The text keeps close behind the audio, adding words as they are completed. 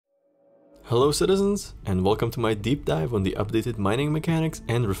Hello citizens, and welcome to my deep dive on the updated mining mechanics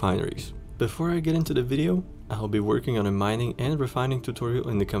and refineries. Before I get into the video, I'll be working on a mining and refining tutorial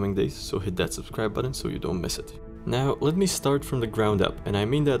in the coming days, so hit that subscribe button so you don't miss it. Now, let me start from the ground up, and I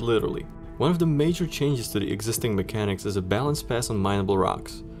mean that literally. One of the major changes to the existing mechanics is a balance pass on mineable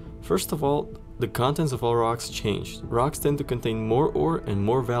rocks. First of all, the contents of all rocks changed. Rocks tend to contain more ore, and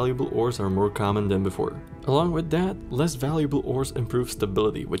more valuable ores are more common than before. Along with that, less valuable ores improve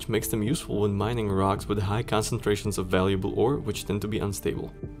stability, which makes them useful when mining rocks with high concentrations of valuable ore, which tend to be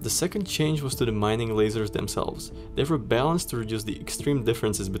unstable. The second change was to the mining lasers themselves. They were balanced to reduce the extreme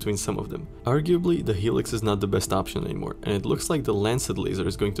differences between some of them. Arguably, the Helix is not the best option anymore, and it looks like the Lancet laser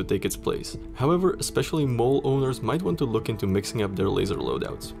is going to take its place. However, especially mole owners might want to look into mixing up their laser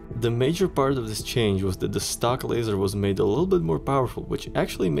loadouts. The major part of this change was that the stock laser was made a little bit more powerful, which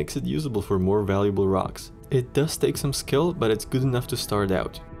actually makes it usable for more valuable rocks. It does take some skill, but it's good enough to start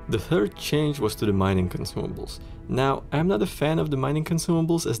out. The third change was to the mining consumables. Now, I'm not a fan of the mining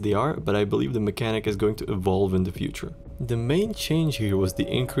consumables as they are, but I believe the mechanic is going to evolve in the future. The main change here was the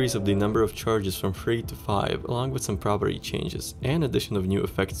increase of the number of charges from 3 to 5, along with some property changes, and addition of new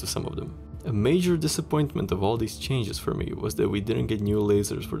effects to some of them. A major disappointment of all these changes for me was that we didn't get new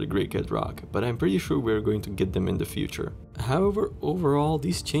lasers for the Grey Cat Rock, but I'm pretty sure we're going to get them in the future. However, overall,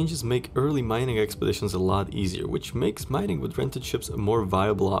 these changes make early mining expeditions a lot easier, which makes mining with rented ships a more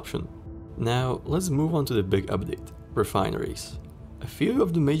viable option. Now, let's move on to the big update: refineries. A few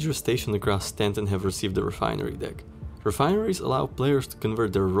of the major stations across Stanton have received a refinery deck. Refineries allow players to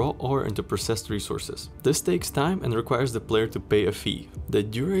convert their raw ore into processed resources. This takes time and requires the player to pay a fee. The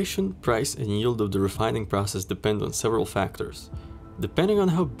duration, price, and yield of the refining process depend on several factors. Depending on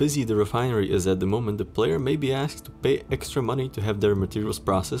how busy the refinery is at the moment, the player may be asked to pay extra money to have their materials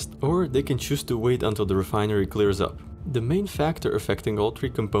processed, or they can choose to wait until the refinery clears up. The main factor affecting all three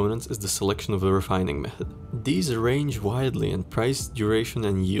components is the selection of the refining method. These range widely in price, duration,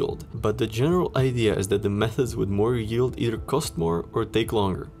 and yield, but the general idea is that the methods with more yield either cost more or take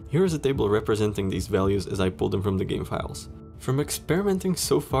longer. Here is a table representing these values as I pulled them from the game files. From experimenting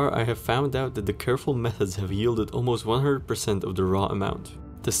so far, I have found out that the careful methods have yielded almost 100% of the raw amount.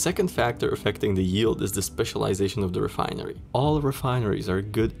 The second factor affecting the yield is the specialization of the refinery. All refineries are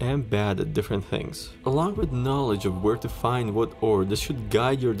good and bad at different things. Along with knowledge of where to find what ore, this should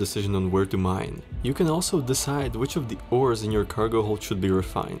guide your decision on where to mine. You can also decide which of the ores in your cargo hold should be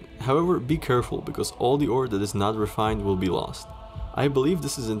refined. However, be careful, because all the ore that is not refined will be lost. I believe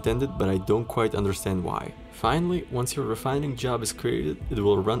this is intended, but I don't quite understand why. Finally, once your refining job is created, it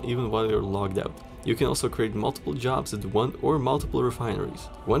will run even while you're logged out. You can also create multiple jobs at one or multiple refineries.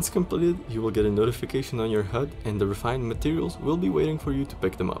 Once completed, you will get a notification on your HUD, and the refined materials will be waiting for you to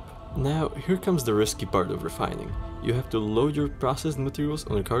pick them up. Now, here comes the risky part of refining. You have to load your processed materials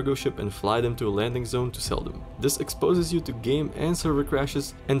on a cargo ship and fly them to a landing zone to sell them. This exposes you to game and server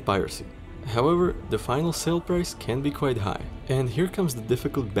crashes and piracy. However, the final sale price can be quite high. And here comes the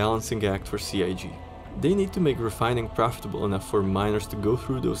difficult balancing act for CIG. They need to make refining profitable enough for miners to go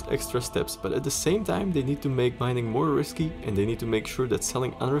through those extra steps, but at the same time they need to make mining more risky, and they need to make sure that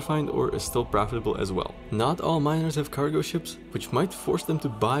selling unrefined ore is still profitable as well. Not all miners have cargo ships, which might force them to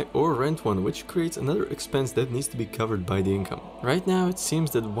buy or rent one, which creates another expense that needs to be covered by the income. Right now it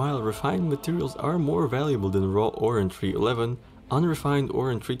seems that while refined materials are more valuable than raw ore in 3.11, unrefined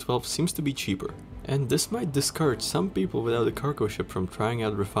ore in 3.12 seems to be cheaper. And this might discourage some people without a cargo ship from trying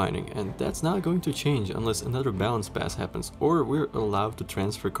out refining, and that's not going to change unless another balance pass happens or we're allowed to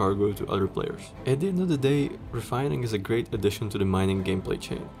transfer cargo to other players. At the end of the day, refining is a great addition to the mining gameplay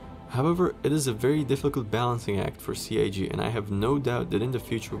chain. However, it is a very difficult balancing act for CIG, and I have no doubt that in the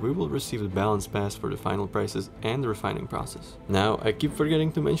future we will receive a balance pass for the final prices and the refining process. Now, I keep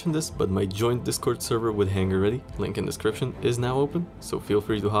forgetting to mention this, but my joint Discord server with Hangar Ready, link in description, is now open, so feel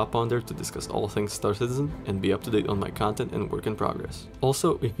free to hop on there to discuss all things Star Citizen and be up to date on my content and work in progress.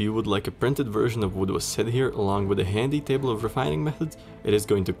 Also, if you would like a printed version of what was said here along with a handy table of refining methods, it is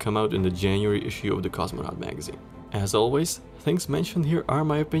going to come out in the January issue of the Cosmonaut magazine. As always, things mentioned here are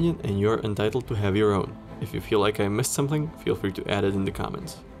my opinion and you're entitled to have your own. If you feel like I missed something, feel free to add it in the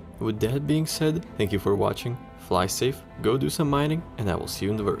comments. With that being said, thank you for watching, fly safe, go do some mining, and I will see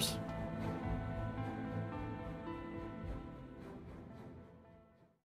you in the verse.